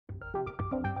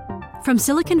From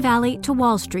Silicon Valley to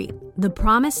Wall Street, the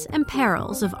promise and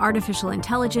perils of artificial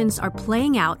intelligence are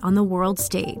playing out on the world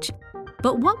stage.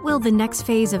 But what will the next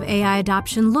phase of AI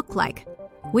adoption look like?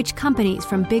 Which companies,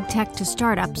 from big tech to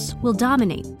startups, will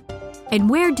dominate? And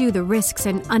where do the risks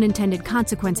and unintended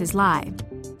consequences lie?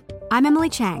 I'm Emily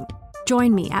Chang.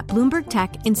 Join me at Bloomberg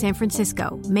Tech in San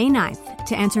Francisco, May 9th,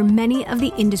 to answer many of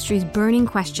the industry's burning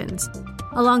questions,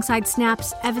 alongside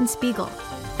Snap's Evan Spiegel,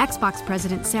 Xbox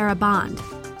President Sarah Bond,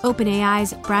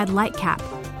 OpenAI's Brad Lightcap,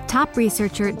 top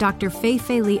researcher Dr.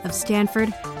 Fei-Fei Li of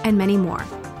Stanford, and many more.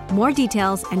 More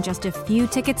details and just a few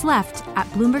tickets left at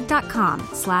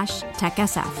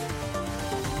Bloomberg.com/TechSF.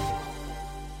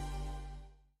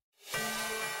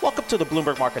 Welcome to the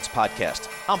Bloomberg Markets Podcast.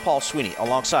 I'm Paul Sweeney,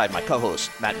 alongside my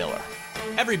co-host, Matt Miller.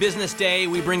 Every business day,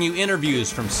 we bring you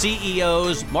interviews from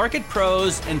CEOs, market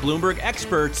pros, and Bloomberg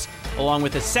experts, along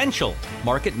with essential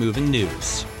market-moving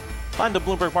news. Find the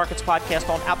Bloomberg Markets Podcast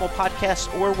on Apple Podcasts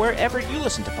or wherever you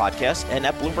listen to podcasts and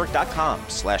at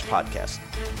Bloomberg.com/podcast.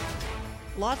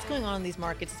 Lots going on in these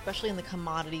markets, especially in the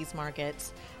commodities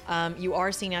markets. You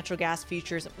are seeing natural gas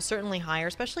futures certainly higher,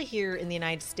 especially here in the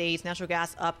United States. Natural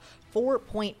gas up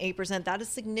 4.8%. That is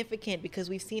significant because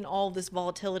we've seen all of this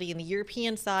volatility in the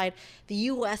European side, the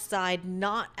U.S. side,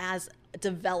 not as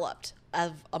developed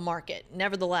of a market.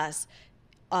 Nevertheless,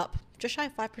 up just shy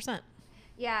of 5%.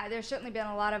 Yeah, there's certainly been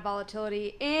a lot of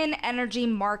volatility in energy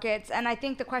markets. And I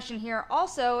think the question here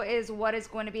also is what is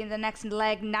going to be in the next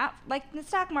leg, not like the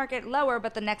stock market lower,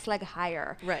 but the next leg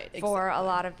higher for a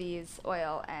lot of these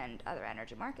oil and other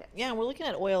energy markets. Yeah, we're looking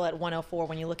at oil at 104.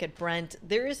 When you look at Brent,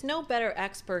 there is no better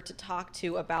expert to talk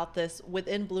to about this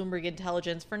within Bloomberg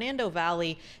Intelligence. Fernando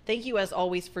Valle, thank you as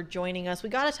always for joining us. We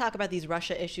got to talk about these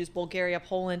Russia issues, Bulgaria,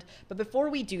 Poland. But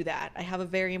before we do that, I have a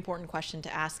very important question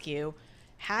to ask you.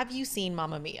 Have you seen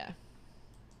Mamma Mia?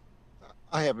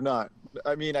 I have not.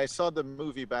 I mean, I saw the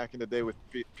movie back in the day with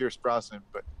Pierce Brosnan,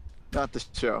 but not the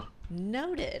show.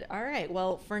 Noted. All right.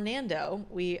 Well, Fernando,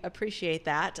 we appreciate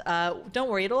that. Don't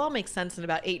worry. It'll all make sense in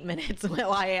about 8 minutes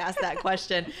while I ask that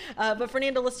question. But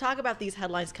Fernando, let's talk about these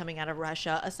headlines coming out of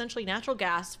Russia. Essentially, natural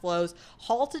gas flows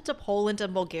halted to Poland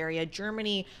and Bulgaria.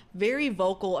 Germany very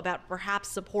vocal about perhaps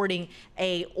supporting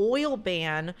a oil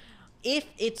ban if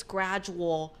it's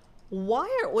gradual. Why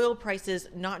are oil prices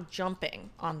not jumping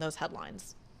on those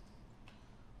headlines?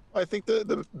 I think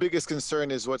the biggest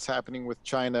concern is what's happening with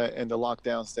China and the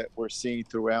lockdowns that we're seeing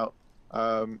throughout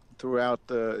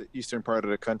the eastern part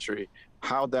of the country.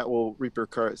 How that will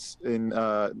repercuss in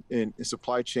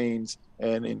supply chains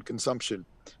and in consumption.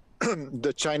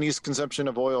 The Chinese consumption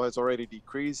of oil has already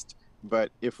decreased,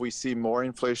 but if we see more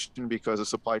inflation because of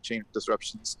supply chain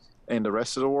disruptions in the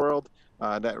rest of the world,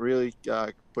 that really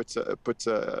puts a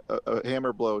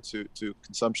hammer blow to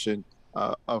consumption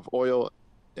of oil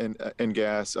and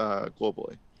gas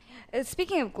globally.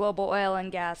 Speaking of global oil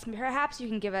and gas, perhaps you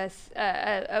can give us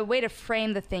a way to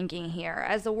frame the thinking here.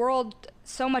 As the world,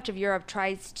 so much of Europe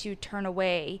tries to turn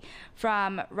away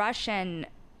from Russian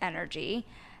energy,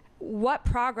 what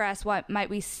might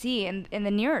we see in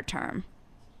the nearer term?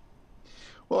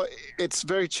 Well, it's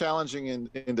very challenging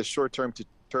in the short term to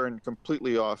turn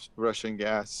completely off Russian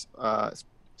gas,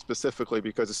 specifically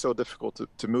because it's so difficult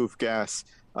to move gas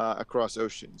across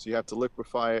oceans. You have to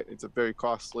liquefy it. It's a very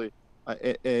costly,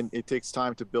 and it takes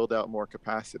time to build out more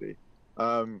capacity.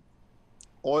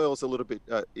 Oil is a little bit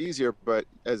easier, but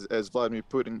as Vladimir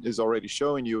Putin is already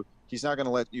showing you, he's not going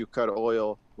to let you cut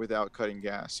oil without cutting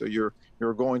gas. So you're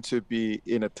going to be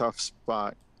in a tough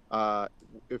spot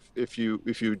if you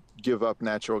give up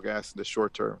natural gas in the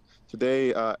short term.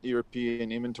 Today,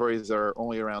 European inventories are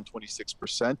only around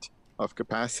 26% of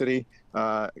capacity.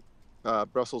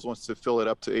 Brussels wants to fill it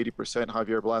up to 80%.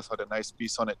 Javier Blas had a nice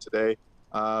piece on it today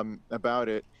about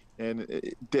it. And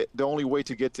the only way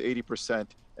to get to 80%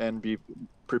 and be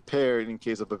prepared in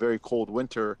case of a very cold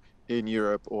winter in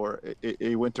Europe or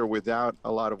a winter without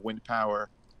a lot of wind power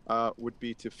would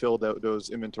be to fill those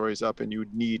inventories up, and you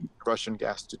would need Russian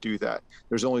gas to do that.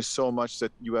 There's only so much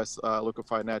that U.S.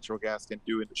 liquefied natural gas can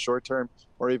do in the short term,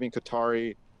 or even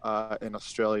Qatari and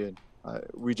Australian.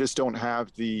 We just don't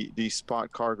have the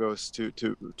spot cargoes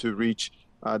to reach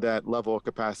that level of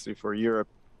capacity for Europe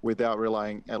without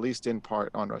relying, at least in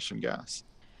part, on Russian gas.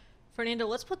 Fernando,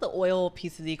 let's put the oil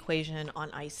piece of the equation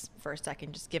on ice for a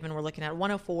second, just given we're looking at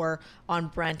 104 on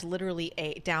Brent, literally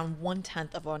down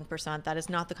 0.1%. That is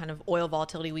not the kind of oil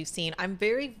volatility we've seen. I'm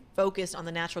very focused on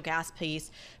the natural gas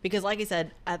piece because, like I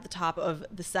said at the top of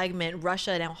the segment,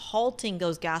 Russia now halting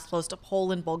those gas flows to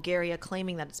Poland, Bulgaria,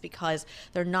 claiming that it's because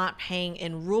they're not paying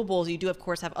in rubles. You do, of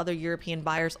course, have other European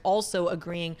buyers also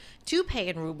agreeing to pay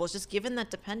in rubles, just given that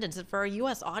dependence. And for our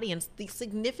U.S. audience, the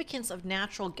significance of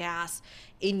natural gas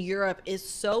in Europe is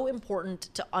so important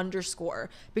to underscore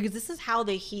because this is how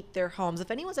they heat their homes. If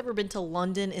anyone's ever been to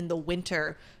London in the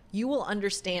winter, you will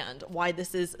understand why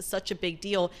this is such a big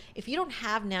deal. If you don't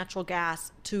have natural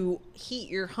gas to heat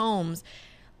your homes,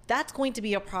 that's going to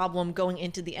be a problem going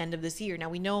into the end of this year. Now,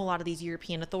 we know a lot of these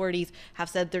European authorities have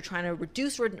said they're trying to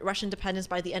reduce Russian dependence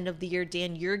by the end of the year.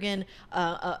 Dan Yergin,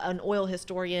 an oil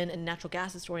historian and natural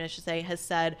gas historian, I should say, has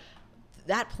said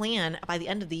that plan by the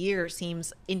end of the year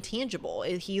seems intangible.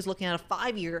 He's looking at a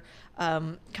 5-year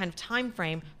kind of time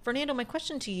frame. Fernando, my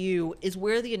question to you is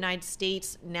where the United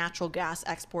States natural gas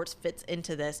exports fits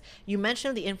into this. You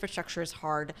mentioned the infrastructure is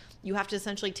hard. You have to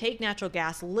essentially take natural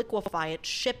gas, liquefy it,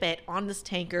 ship it on this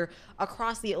tanker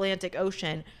across the Atlantic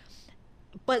Ocean.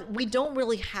 But we don't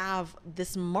really have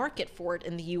this market for it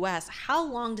in the U.S. How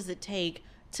long does it take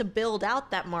to build out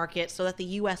that market so that the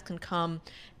U.S. can come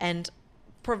and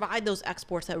provide those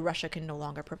exports that Russia can no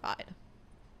longer provide?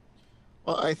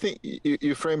 Well, I think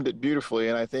you framed it beautifully,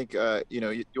 and I think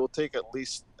you'll take at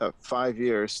least 5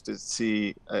 years to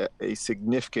see a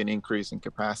significant increase in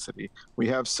capacity. We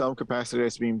have some capacity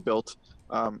that's being built.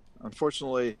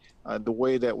 Unfortunately, the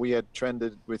way that we had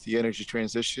trended with the energy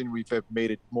transition, we've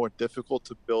made it more difficult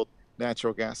to build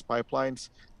natural gas pipelines.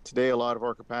 Today, a lot of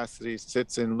our capacity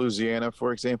sits in Louisiana,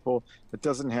 for example. It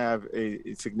doesn't have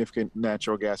a significant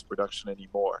natural gas production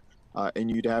anymore. And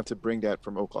you'd have to bring that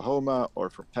from Oklahoma or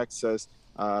from Texas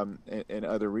and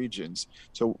other regions.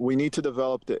 So we need to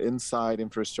develop the inside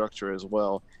infrastructure as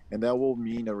well. And that will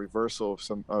mean a reversal of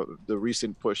some of the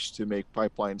recent push to make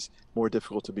pipelines more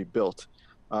difficult to be built.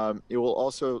 It will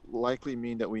also likely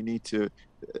mean that we need to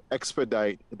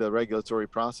expedite the regulatory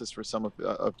process for some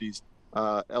of these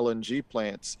LNG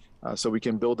plants so we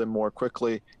can build them more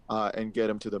quickly and get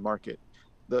them to the market.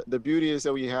 The beauty is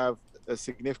that we have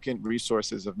significant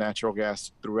resources of natural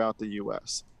gas throughout the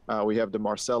U.S. We have the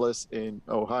Marcellus in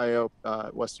Ohio,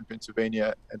 Western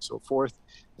Pennsylvania, and so forth.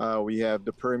 We have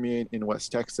the Permian in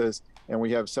West Texas, and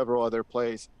we have several other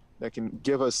places that can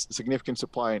give us significant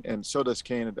supply, and so does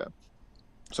Canada.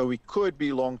 So we could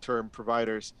be long-term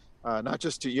providers, not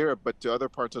just to Europe, but to other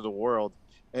parts of the world.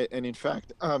 And in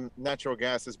fact, natural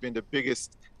gas has been the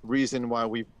biggest reason why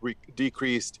we've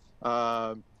decreased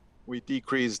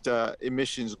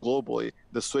emissions globally,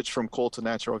 the switch from coal to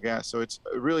natural gas. So it's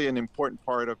really an important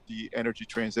part of the energy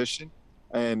transition.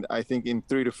 And I think in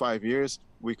 3 to 5 years,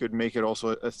 we could make it also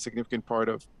a significant part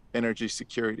of energy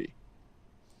security.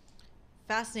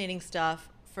 Fascinating stuff,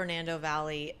 Fernando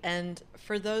Valle. And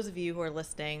for those of you who are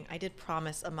listening, I did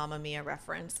promise a Mamma Mia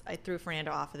reference. I threw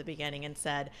Fernando off at the beginning and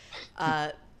said,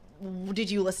 did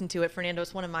you listen to it? Fernando,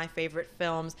 it's one of my favorite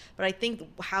films, but I think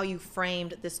how you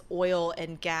framed this oil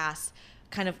and gas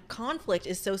kind of conflict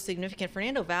is so significant.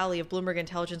 Fernando Valle of Bloomberg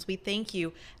Intelligence, we thank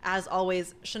you as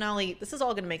always. Shonali, this is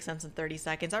all going to make sense in 30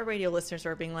 seconds. Our radio listeners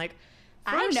are being like,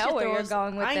 I know where you're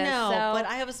going with this. I know, but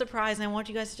I have a surprise and I want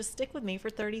you guys to just stick with me for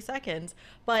 30 seconds.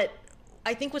 But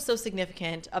I think what's so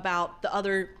significant about the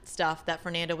other stuff that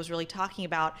Fernando was really talking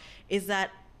about is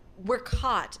that we're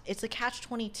caught. It's a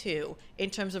catch-22 in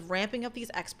terms of ramping up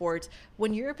these exports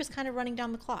when Europe is kind of running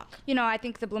down the clock. You know, I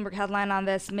think the Bloomberg headline on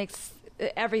this makes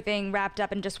everything wrapped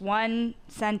up in just one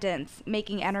sentence: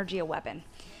 making energy a weapon.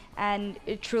 And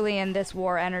truly in this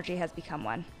war, energy has become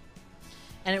one.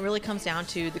 And it really comes down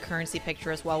to the currency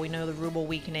picture as well. We know the ruble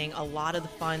weakening. A lot of the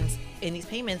funds in these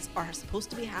payments are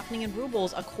supposed to be happening in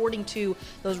rubles, according to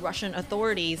those Russian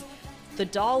authorities. The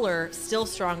dollar still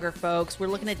stronger, folks. We're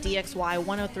looking at DXY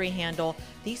 103 handle.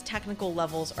 These technical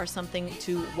levels are something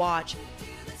to watch.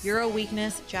 Euro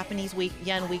weakness, Japanese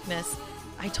yen weakness.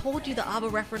 I told you the ABBA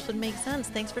reference would make sense.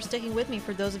 Thanks for sticking with me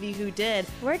for those of you who did.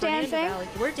 We're dancing.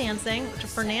 We're dancing to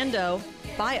Fernando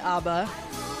by ABBA,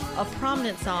 a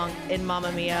prominent song in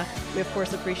Mamma Mia. We, of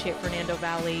course, appreciate Fernando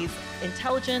Valle's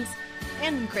intelligence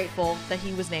and grateful that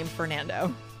he was named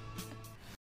Fernando.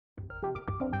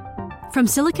 From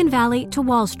Silicon Valley to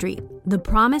Wall Street, the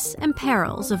promise and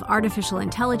perils of artificial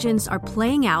intelligence are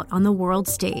playing out on the world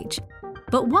stage.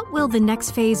 But what will the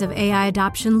next phase of AI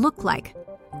adoption look like?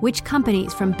 Which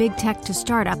companies, from big tech to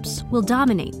startups, will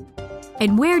dominate?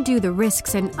 And where do the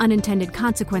risks and unintended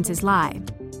consequences lie?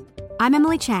 I'm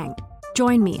Emily Chang.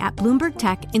 Join me at Bloomberg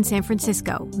Tech in San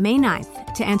Francisco, May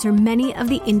 9th, to answer many of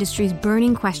the industry's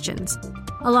burning questions,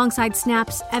 alongside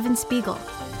Snap's Evan Spiegel,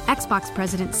 Xbox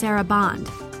President Sarah Bond,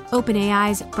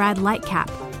 OpenAI's Brad Lightcap,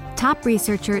 top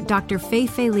researcher Dr.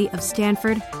 Fei Li of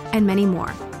Stanford, and many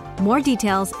more. More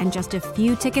details and just a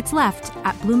few tickets left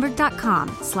at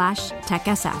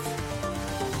Bloomberg.com/TechSF.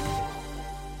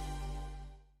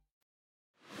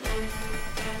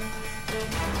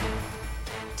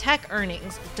 Tech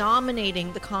earnings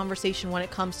dominating the conversation when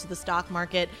it comes to the stock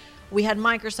market. We had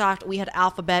Microsoft, we had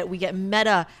Alphabet, we get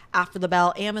Meta after the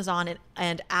bell, Amazon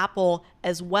and Apple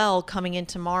as well coming in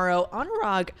tomorrow.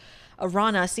 Anurag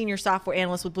Rana, senior software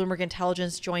analyst with Bloomberg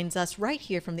Intelligence, joins us right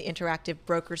here from the Interactive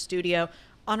Broker Studio.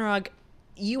 Anurag,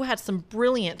 you had some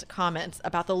brilliant comments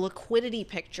about the liquidity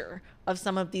picture of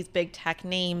some of these big tech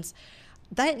names.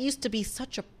 That used to be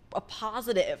such a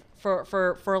positive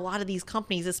for a lot of these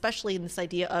companies, especially in this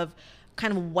idea of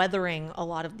kind of weathering a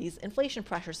lot of these inflation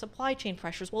pressures, supply chain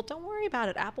pressures. Well, don't worry about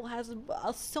it. Apple has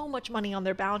so much money on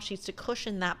their balance sheets to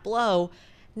cushion that blow.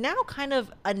 Now kind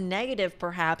of a negative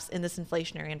perhaps in this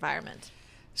inflationary environment.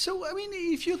 So, I mean,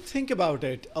 if you think about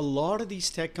it, a lot of these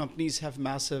tech companies have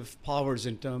massive powers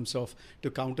in terms of to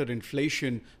counter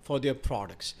inflation for their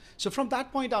products. So from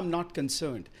that point, I'm not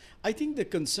concerned. I think the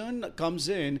concern comes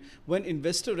in when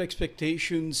investor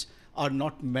expectations are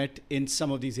not met in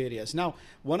some of these areas. Now,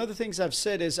 one of the things I've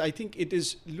said is I think it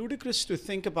is ludicrous to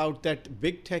think about that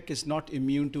big tech is not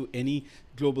immune to any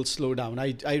global slowdown.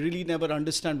 I really never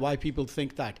understand why people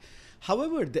think that.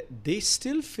 However, they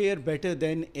still fare better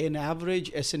than an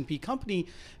average S&P company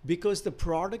because the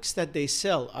products that they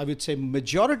sell, I would say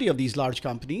majority of these large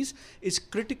companies, is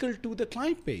critical to the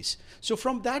client base. So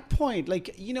from that point, look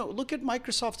at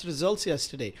Microsoft's results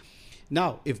yesterday.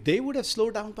 Now, if they would have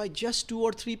slowed down by just 2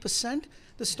 or 3%,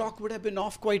 the stock would have been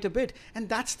off quite a bit. And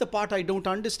that's the part I don't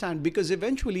understand because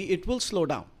eventually it will slow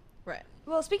down. Right.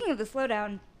 Well, speaking of the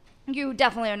slowdown, you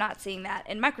definitely are not seeing that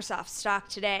in Microsoft's stock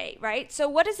today, right? So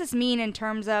what does this mean in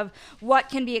terms of what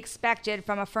can be expected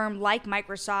from a firm like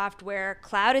Microsoft where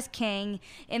cloud is king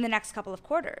in the next couple of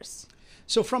quarters?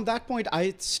 So from that point,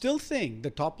 I still think the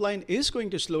top line is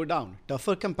going to slow down.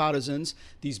 Tougher comparisons,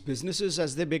 these businesses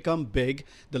as they become big,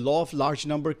 the law of large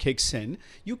number kicks in.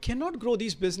 You cannot grow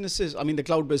these businesses, I mean the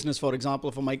cloud business, for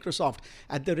example, for Microsoft,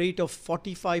 at the rate of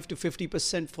 45 to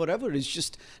 50% forever. Is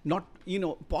just not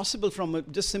possible from a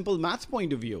just simple math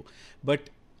point of view. But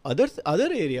other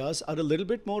areas are a little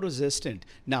bit more resistant.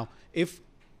 Now, if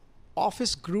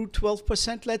Office grew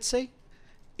 12%, let's say,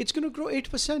 it's going to grow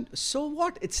 8%. So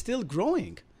what? It's still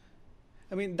growing.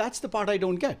 I mean, that's the part I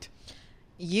don't get.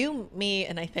 You, me,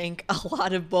 and I think a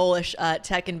lot of bullish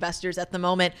tech investors at the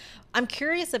moment. I'm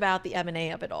curious about the M&A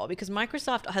of it all because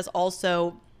Microsoft has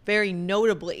also very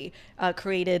notably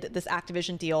created this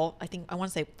Activision deal. I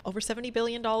want to say over $70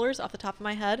 billion off the top of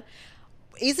my head.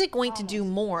 Is it going to do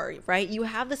more, right? You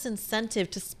have this incentive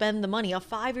to spend the money. A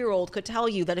 5-year-old could tell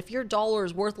you that if your dollar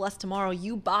is worth less tomorrow,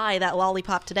 you buy that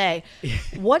lollipop today.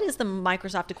 What is the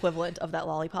Microsoft equivalent of that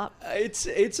lollipop?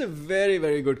 It's a very,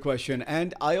 very good question.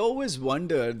 And I always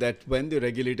wonder that when the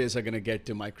regulators are going to get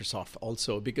to Microsoft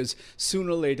also, because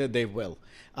sooner or later they will.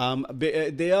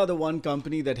 They are the one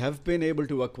company that have been able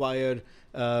to acquire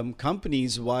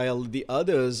companies while the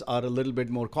others are a little bit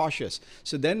more cautious.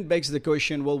 So then begs the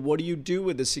question, well, what do you do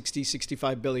with the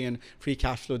 65 billion free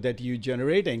cash flow that you're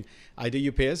generating? Either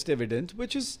you pay as dividend,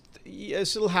 which is,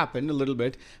 yes, it'll happen a little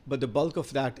bit, but the bulk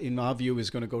of that, in our view, is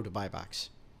going to go to buybacks.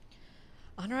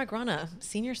 Anurag Rana,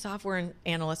 senior software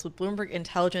analyst with Bloomberg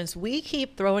Intelligence. We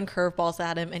keep throwing curveballs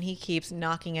at him, and he keeps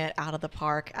knocking it out of the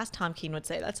park. As Tom Keene would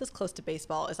say, that's as close to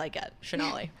baseball as I get.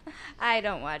 Shonali. I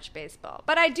don't watch baseball,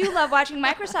 but I do love watching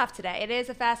Microsoft today. It is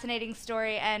a fascinating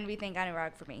story, and we thank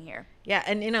Anurag for being here. Yeah,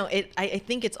 and I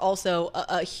think it's also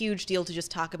a huge deal to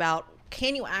just talk about,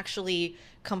 can you actually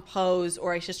compose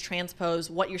or just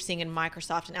transpose what you're seeing in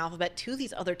Microsoft and Alphabet to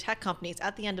these other tech companies?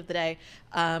 At the end of the day,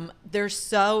 they're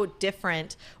so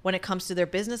different when it comes to their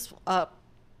business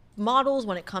models,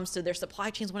 when it comes to their supply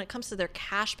chains, when it comes to their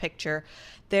cash picture.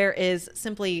 There is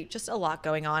simply just a lot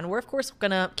going on. We're, of course,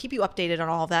 going to keep you updated on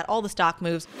all of that, all the stock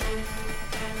moves.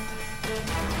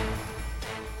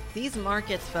 These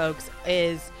markets, folks,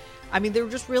 they're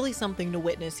just really something to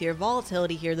witness here.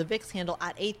 Volatility here, the VIX handle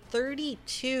at a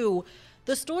 32.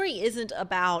 The story isn't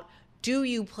about, do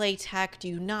you play tech? Do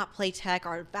you not play tech?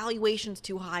 Are valuations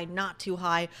too high? Not too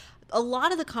high? a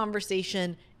lot of the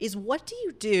conversation is, what do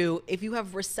you do if you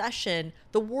have recession,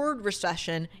 the word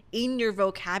recession, in your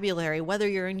vocabulary, whether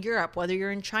you're in Europe, whether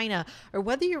you're in China, or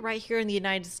whether you're right here in the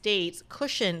United States,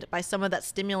 cushioned by some of that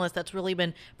stimulus that's really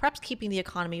been perhaps keeping the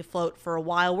economy afloat for a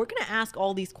while. We're going to ask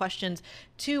all these questions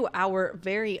to our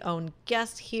very own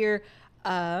guest here.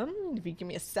 If you give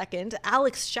me a second,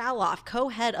 Alex Shaloff,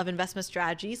 co-head of investment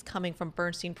strategies coming from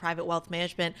Bernstein Private Wealth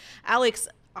Management. Alex,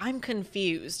 I'm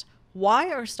confused.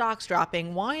 Why are stocks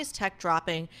dropping? Why is tech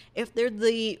dropping if they're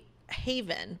the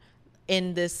haven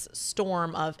in this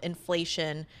storm of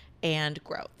inflation and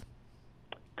growth?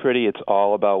 Kriti, it's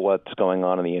all about what's going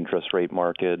on in the interest rate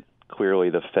market. Clearly,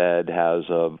 the Fed has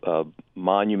a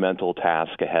monumental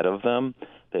task ahead of them.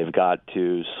 They've got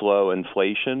to slow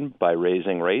inflation by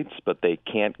raising rates, but they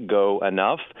can't go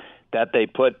enough that they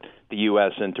put the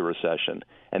U.S. into recession.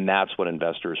 And that's what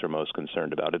investors are most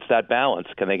concerned about. It's that balance.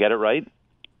 Can they get it right?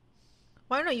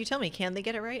 Why don't you tell me, can they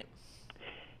get it right?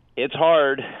 It's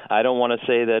hard. I don't want to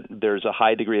say that there's a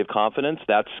high degree of confidence.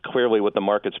 That's clearly what the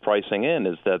market's pricing in,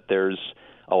 is that there's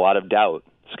a lot of doubt,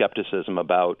 skepticism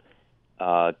about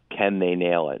can they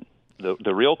nail it.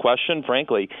 The real question,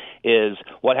 frankly, is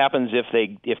what happens if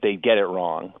they get it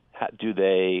wrong?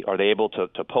 Are they able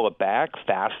to pull it back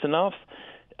fast enough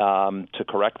to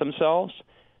correct themselves?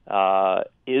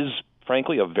 Is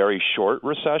frankly a very short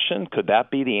recession? Could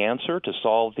that be the answer to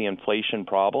solve the inflation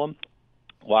problem?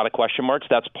 A lot of question marks.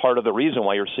 That's part of the reason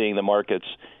why you're seeing the markets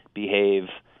behave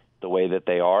the way that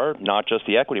they are. Not just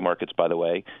the equity markets, by the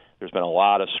way. There's been a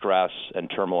lot of stress and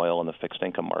turmoil in the fixed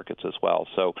income markets as well.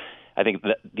 So I think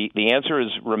that the answer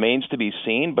remains to be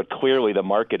seen, but clearly the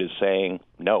market is saying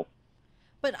no.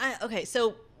 But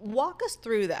so walk us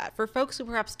through that. For folks who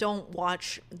perhaps don't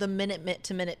watch the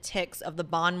minute-to-minute ticks of the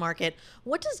bond market,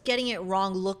 what does getting it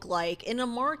wrong look like in a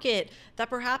market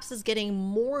that perhaps is getting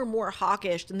more and more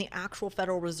hawkish than the actual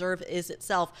Federal Reserve is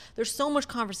itself? There's so much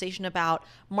conversation about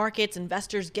markets,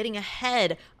 investors getting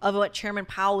ahead of what Chairman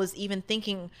Powell was even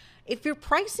thinking. If you're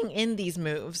pricing in these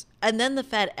moves and then the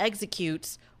Fed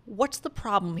executes, what's the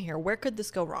problem here? Where could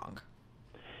this go wrong?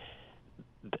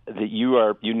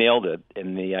 You nailed it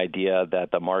in the idea that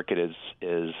the market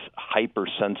is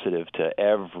hypersensitive to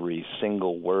every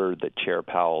single word that Chair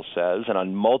Powell says, and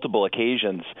on multiple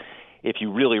occasions, if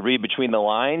you really read between the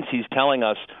lines, he's telling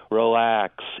us,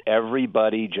 relax,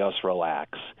 everybody just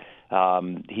relax.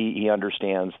 He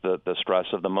understands the stress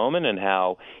of the moment and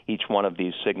how each one of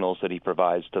these signals that he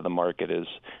provides to the market is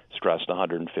stressed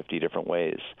 150 different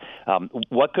ways.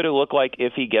 What could it look like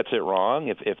if he gets it wrong,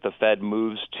 if the Fed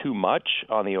moves too much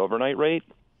on the overnight rate?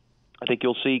 I think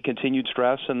you'll see continued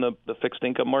stress in the fixed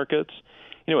income markets.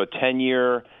 A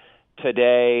 10-year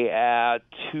today at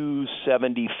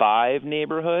 275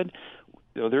 neighborhood.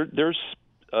 There's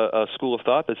a school of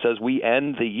thought that says we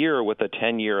end the year with a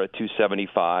 10-year at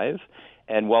 275,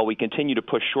 and while we continue to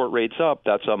push short rates up,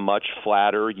 that's a much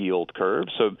flatter yield curve.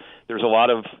 So there's a lot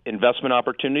of investment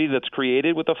opportunity that's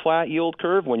created with a flat yield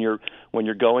curve when you're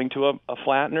going to a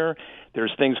flattener.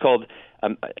 There's things called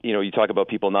you talk about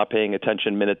people not paying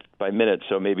attention minute by minute,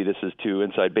 so maybe this is too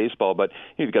inside baseball, but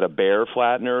you've got a bear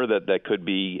flattener that could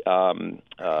be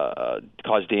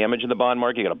cause damage in the bond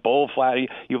market. You got a bull flattener.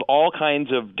 You have all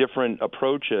kinds of different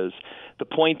approaches. The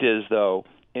point is, though,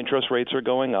 interest rates are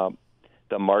going up.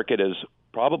 The market is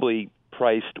probably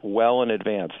priced well in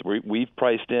advance. We've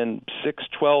priced in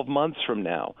 6-12 months from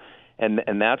now.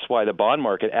 And that's why the bond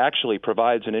market actually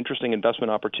provides an interesting investment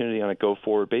opportunity on a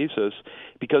go-forward basis,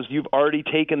 because you've already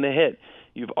taken the hit.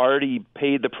 You've already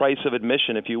paid the price of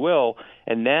admission, if you will.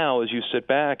 And now, as you sit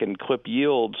back and clip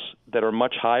yields that are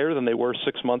much higher than they were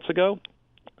 6 months ago,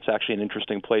 it's actually an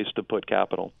interesting place to put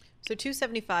capital. So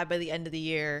 275 by the end of the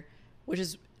year, which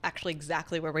is actually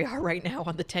exactly where we are right now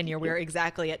on the 10-year. We're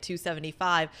exactly at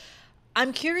 275.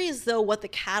 I'm curious, though, what the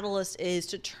catalyst is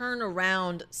to turn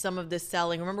around some of this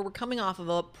selling. Remember, we're coming off of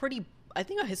a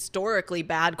a historically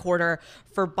bad quarter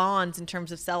for bonds in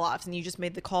terms of sell-offs, and you just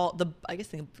made the call, I guess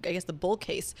the bull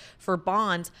case for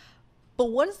bonds. But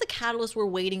what is the catalyst we're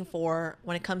waiting for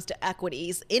when it comes to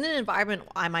equities in an environment,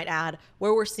 I might add,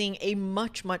 where we're seeing a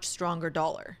much, much stronger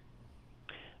dollar?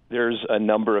 There's a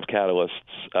number of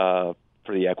catalysts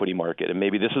for the equity market. And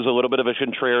maybe this is a little bit of a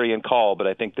contrarian call, but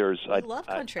I think there's... I love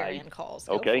contrarian calls.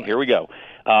 Okay, here we go.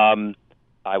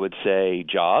 I would say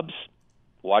jobs.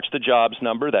 Watch the jobs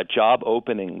number. That job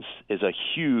openings is a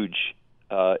huge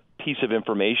piece of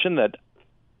information that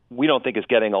we don't think is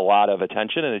getting a lot of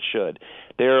attention, and it should.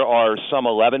 There are some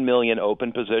 11 million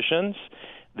open positions.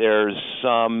 There's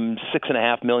some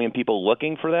 6.5 million people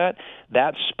looking for that.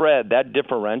 That spread, that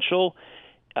differential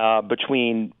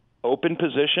between open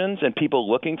positions and people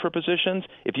looking for positions,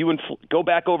 if you go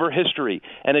back over history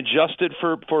and adjust it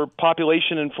for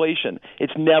population inflation,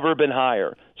 it's never been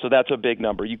higher. So that's a big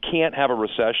number. You can't have a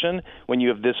recession when you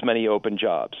have this many open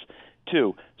jobs.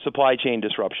 2, supply chain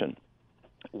disruption.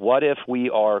 What if we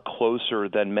are closer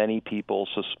than many people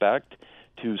suspect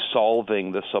to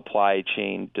solving the supply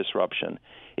chain disruption?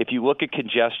 If you look at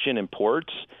congestion in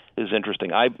ports, this is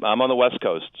interesting. I'm on the West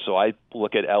Coast, so I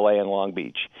look at LA and Long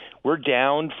Beach. We're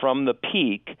down from the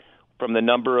peak from the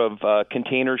number of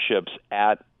container ships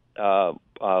at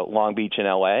Long Beach and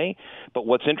LA. But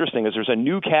what's interesting is there's a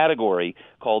new category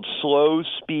called slow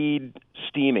speed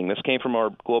steaming. This came from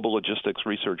our Global Logistics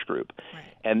Research Group. Right.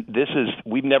 And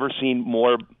we've never seen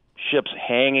more ships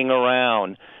hanging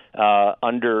around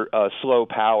under slow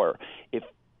power.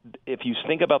 If you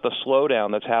think about the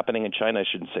slowdown that's happening in China, I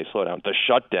shouldn't say slowdown, the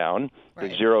shutdown,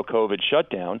 right. The zero COVID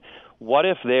shutdown, what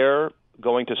if they're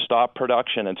going to stop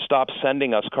production and stop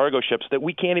sending us cargo ships that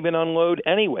we can't even unload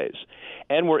anyways?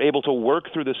 And we're able to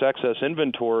work through this excess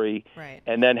inventory right.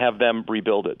 and then have them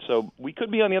rebuild it. So we could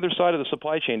be on the other side of the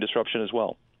supply chain disruption as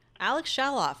well. Alex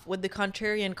Shaloff with the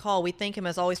Contrarian Call. We thank him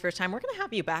as always for his time. We're going to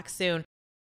have you back soon.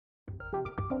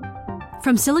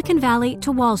 From Silicon Valley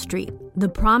to Wall Street, the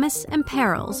promise and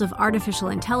perils of artificial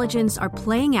intelligence are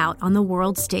playing out on the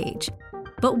world stage.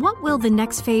 But what will the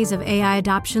next phase of AI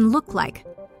adoption look like?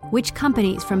 Which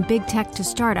companies from big tech to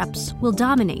startups will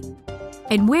dominate?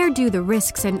 And where do the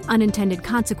risks and unintended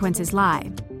consequences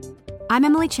lie? I'm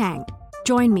Emily Chang.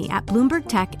 Join me at Bloomberg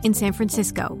Tech in San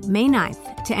Francisco, May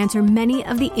 9th, to answer many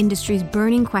of the industry's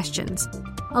burning questions,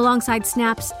 alongside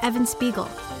Snap's Evan Spiegel,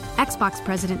 Xbox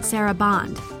President Sarah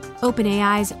Bond,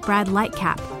 OpenAI's Brad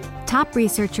Lightcap, top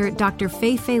researcher Dr.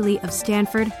 Fei-Fei Li of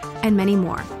Stanford, and many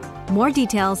more. More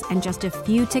details and just a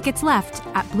few tickets left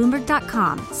at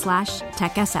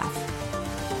Bloomberg.com/TechSF.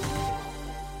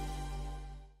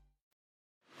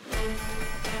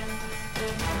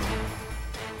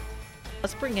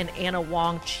 Let's bring in Anna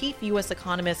Wong, Chief U.S.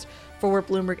 Economist for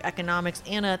Bloomberg Economics.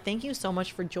 Anna, thank you so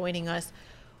much for joining us.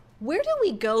 Where do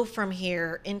we go from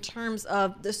here in terms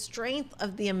of the strength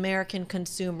of the American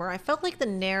consumer? I felt like the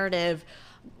narrative,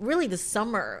 really the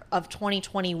summer of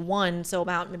 2021, so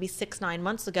about maybe 6-9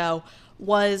 months ago,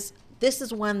 was this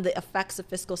is when the effects of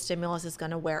fiscal stimulus is going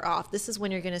to wear off. This is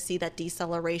when you're going to see that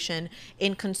deceleration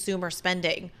in consumer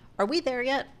spending. Are we there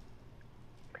yet?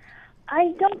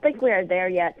 I don't think we are there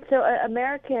yet. So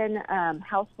American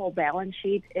household balance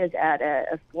sheet is at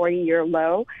a 40-year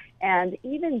low. And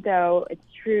even though it's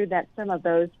true that some of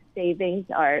those savings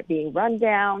are being run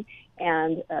down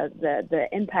and the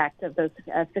impact of those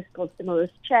fiscal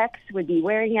stimulus checks would be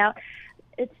wearing out,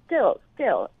 it's still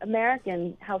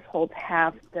American households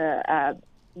have the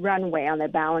runway on their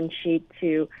balance sheet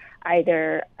to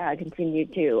either continue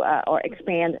to or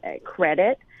expand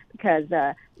credit, because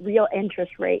the real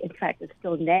interest rate, in fact, is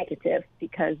still negative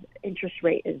because interest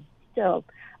rate is still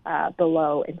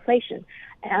below inflation.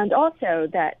 And also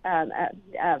that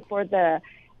for the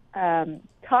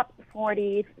top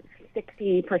 40,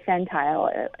 60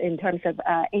 percentile in terms of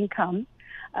income,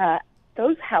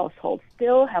 those households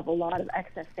still have a lot of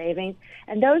excess savings,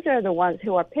 and those are the ones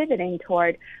who are pivoting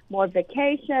toward more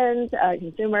vacations,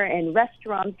 consumer in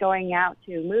restaurants, going out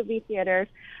to movie theaters.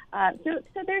 So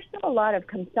there's still a lot of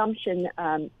consumption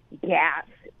gas,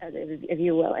 if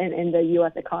you will, in the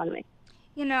U.S. economy.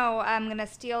 You know, I'm going to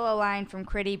steal a line from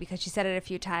Critty because she said it a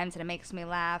few times and it makes me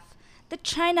laugh. The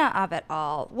China of it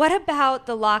all. What about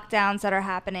the lockdowns that are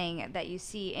happening that you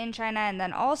see in China, and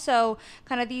then also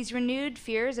kind of these renewed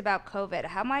fears about COVID?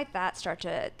 How might that start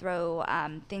to throw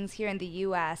things here in the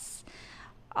U.S.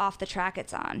 off the track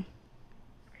it's on?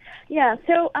 Yeah,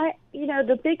 so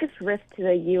the biggest risk to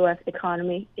the U.S.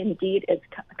 economy indeed is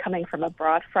coming from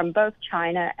abroad, from both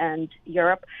China and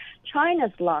Europe.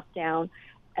 China's lockdown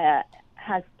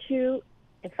has two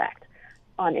effects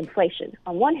on inflation.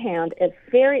 On one hand, it's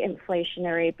very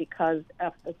inflationary because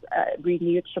of this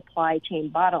renewed supply chain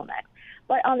bottleneck.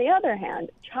 But on the other hand,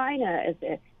 China is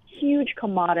a huge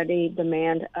commodity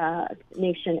demand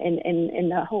nation in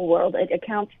the whole world. It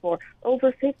accounts for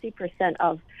over 50%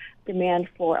 of demand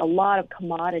for a lot of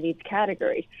commodities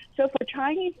categories. So for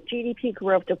Chinese GDP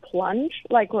growth to plunge,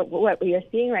 like what we are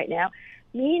seeing right now,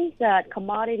 means that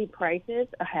commodity prices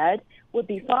ahead would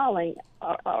be falling,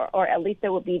 or at least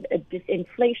there would be a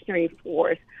disinflationary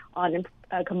force on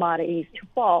commodities to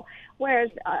fall.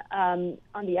 Whereas on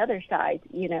the other side,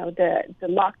 the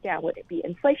lockdown would be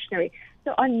inflationary.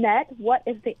 So on net, what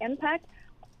is the impact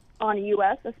on the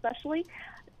U.S. especially?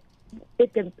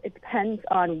 It depends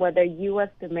on whether U.S.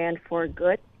 demand for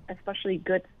goods, especially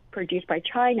goods produced by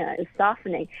China is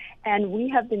softening. And we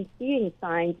have been seeing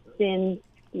signs since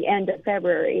the end of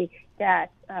February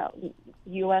that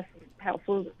U.S.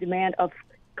 household demand of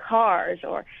cars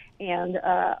or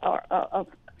of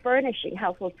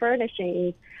household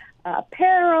furnishings,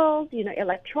 apparel,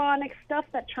 electronic stuff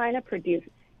that China produces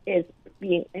is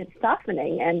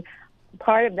softening. And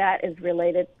part of that is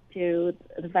related to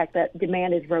the fact that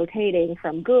demand is rotating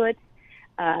from goods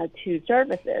to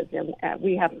services, and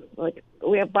we have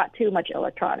bought too much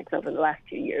electronics over the last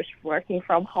 2 years, working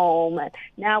from home, and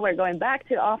now we're going back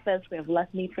to office. We have less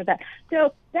need for that.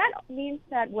 So that means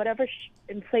that whatever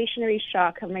inflationary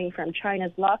shock coming from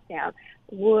China's lockdown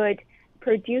would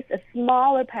produce a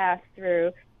smaller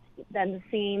pass-through than the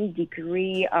same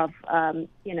degree of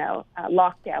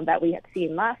lockdown that we had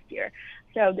seen last year.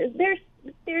 So there's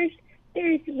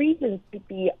reasons to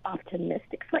be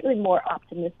optimistic, slightly more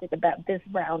optimistic about this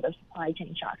round of supply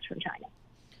chain shocks from China.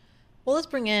 Well, let's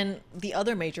bring in the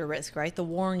other major risk, right? The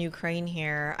war in Ukraine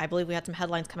here. I believe we had some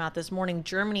headlines come out this morning.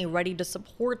 Germany ready to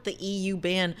support the EU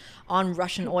ban on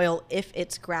Russian oil if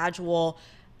it's gradual.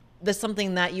 That's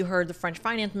something that you heard the French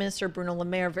finance minister, Bruno Le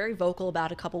Maire, very vocal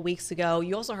about a couple weeks ago.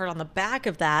 You also heard on the back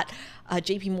of that,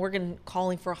 JP Morgan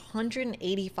calling for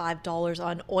 $185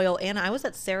 on oil. And I was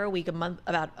at CERAWeek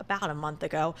about a month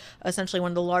ago, essentially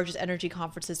one of the largest energy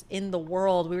conferences in the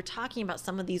world. We were talking about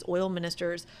some of these oil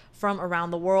ministers from around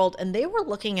the world, and they were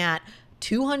looking at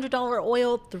 $200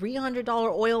 oil, $300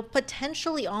 oil,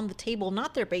 potentially on the table,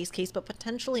 not their base case, but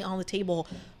potentially on the table.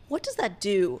 What does that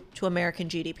do to American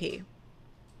GDP?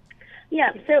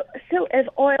 Yeah, so if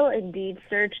oil indeed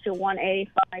surged to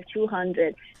 185,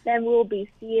 200, then we'll be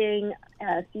seeing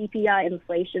a CPI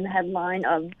inflation headline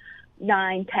of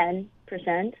 9-10%,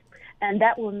 and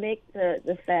that will make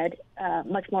the Fed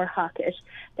much more hawkish.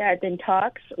 There had been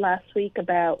talks last week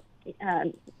about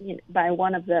by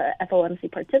one of the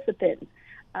FOMC participants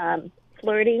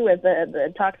flirting with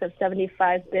the talks of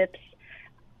 75 bips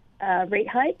rate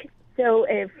hike. So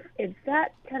if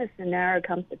that kind of scenario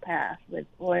comes to pass with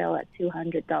oil at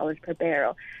 $200 per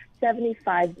barrel,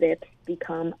 75 bips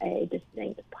become a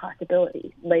distinct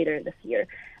possibility later this year.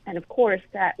 And of course,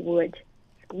 that would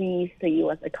squeeze the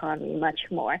U.S. economy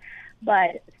much more.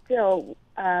 But still,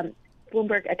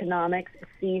 Bloomberg Economics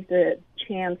sees the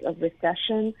chance of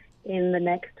recession in the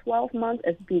next 12 months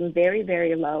as being very,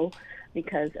 very low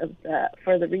because of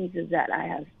for the reasons that I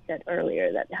have said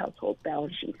earlier, that household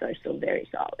balance sheets are still very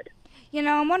solid.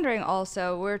 I'm wondering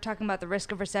also, we're talking about the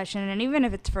risk of recession, and even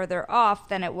if it's further off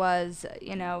than it was,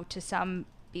 to some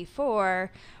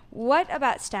before, what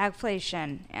about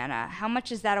stagflation, Anna? How much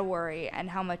is that a worry, and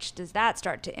how much does that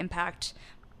start to impact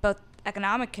both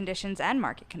economic conditions and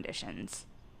market conditions?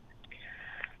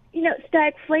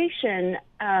 Stagflation,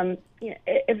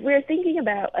 if we're thinking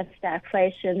about a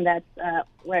stagflation that's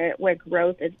where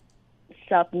growth is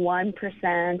sub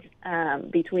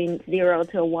 1%, between 0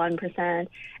 to 1%,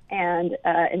 and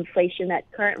inflation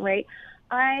at current rate,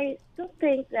 I still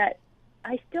think that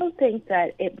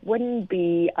it wouldn't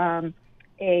be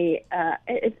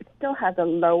it still has a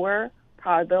lower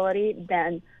probability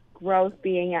than growth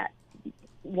being at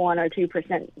 1 or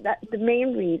 2%. The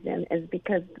main reason is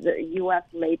because the U.S.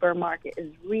 labor market is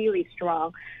really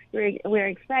strong. We're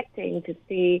expecting to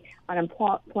see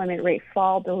unemployment rate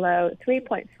fall below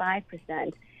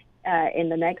 3.5% in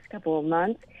the next couple of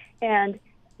months, and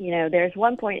there's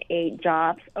 1.8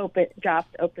 jobs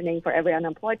opening for every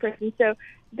unemployed person. So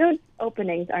those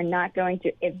openings are not going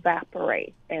to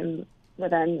evaporate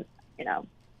within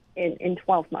in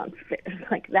 12 months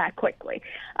like that quickly.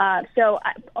 So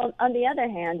on the other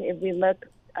hand, if we look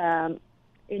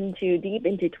deep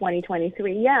into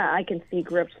 2023, I can see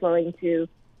growth slowing to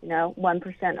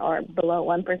 1% or below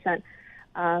 1%.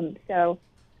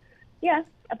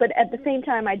 But at the same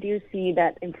time, I do see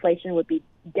that inflation would be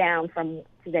down from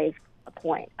today's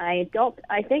point. I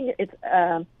think it's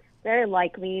very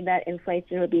likely that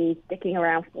inflation would be sticking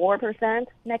around 4%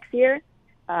 next year.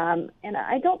 And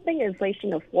I don't think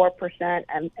inflation of 4%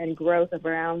 and growth of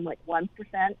around 1%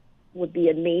 would be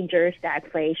a major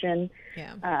stagflation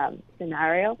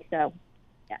scenario. So,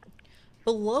 yeah.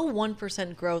 Below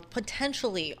 1% growth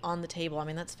potentially on the table. I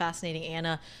mean, that's fascinating,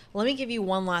 Anna. Let me give you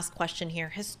one last question here.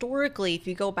 Historically, if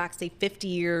you go back, say, 50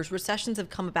 years, recessions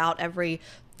have come about every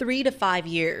 3 to 5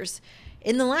 years.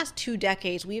 In the last 2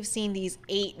 decades, we have seen these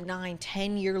 8, 9,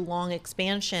 10-year-long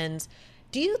expansions.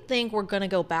 Do you think we're going to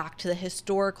go back to the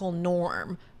historical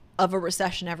norm of a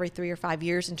recession every 3 or 5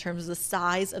 years in terms of the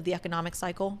size of the economic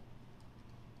cycle?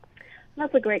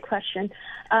 That's a great question.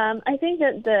 I think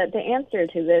that the answer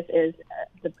to this is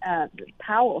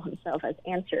Powell himself has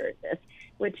answered this,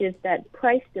 which is that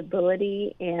price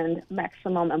stability and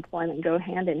maximum employment go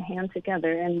hand in hand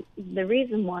together. And the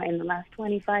reason why in the last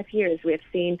 25 years we have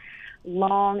seen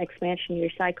long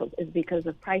expansionary cycles is because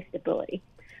of price stability.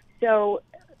 So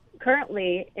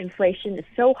currently inflation is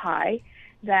so high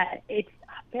that it's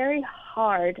very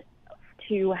hard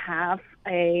to have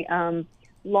a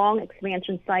long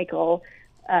expansion cycle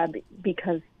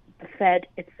because the Fed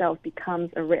itself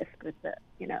becomes a risk with the,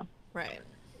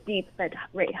 deep Fed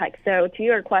rate hike. So to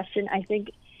your question, I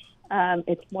think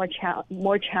it's more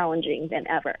challenging than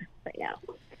ever right now.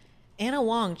 Anna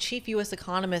Wong, Chief U.S.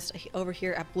 Economist over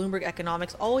here at Bloomberg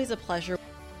Economics. Always a pleasure.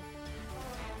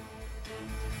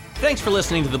 Thanks for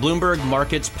listening to the Bloomberg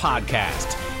Markets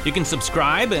Podcast. You can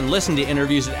subscribe and listen to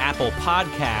interviews at Apple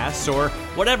Podcasts or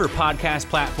whatever podcast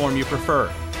platform you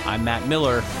prefer. I'm Matt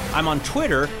Miller. I'm on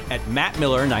Twitter at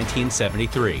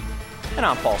MattMiller1973. And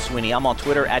I'm Paul Sweeney. I'm on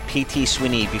Twitter at PT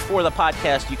Sweeney. Before the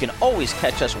podcast, you can always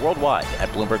catch us worldwide at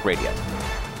Bloomberg Radio.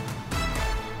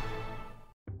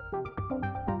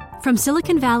 From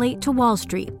Silicon Valley to Wall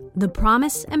Street, the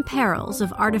promise and perils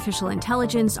of artificial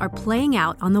intelligence are playing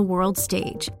out on the world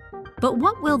stage. But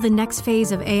what will the next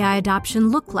phase of AI adoption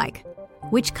look like?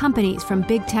 Which companies from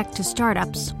big tech to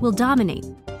startups will dominate?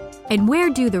 And where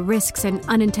do the risks and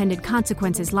unintended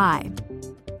consequences lie?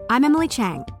 I'm Emily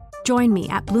Chang. Join me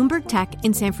at Bloomberg Tech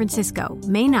in San Francisco,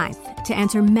 May 9th, to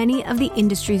answer many of the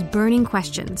industry's burning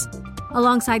questions,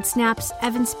 alongside Snap's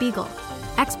Evan Spiegel,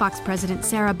 Xbox President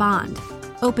Sarah Bond,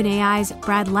 OpenAI's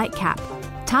Brad Lightcap,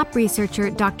 top researcher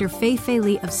Dr. Fei-Fei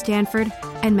Li of Stanford,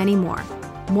 and many more.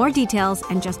 More details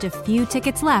and just a few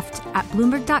tickets left at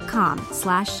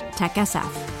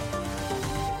Bloomberg.com/TechSF.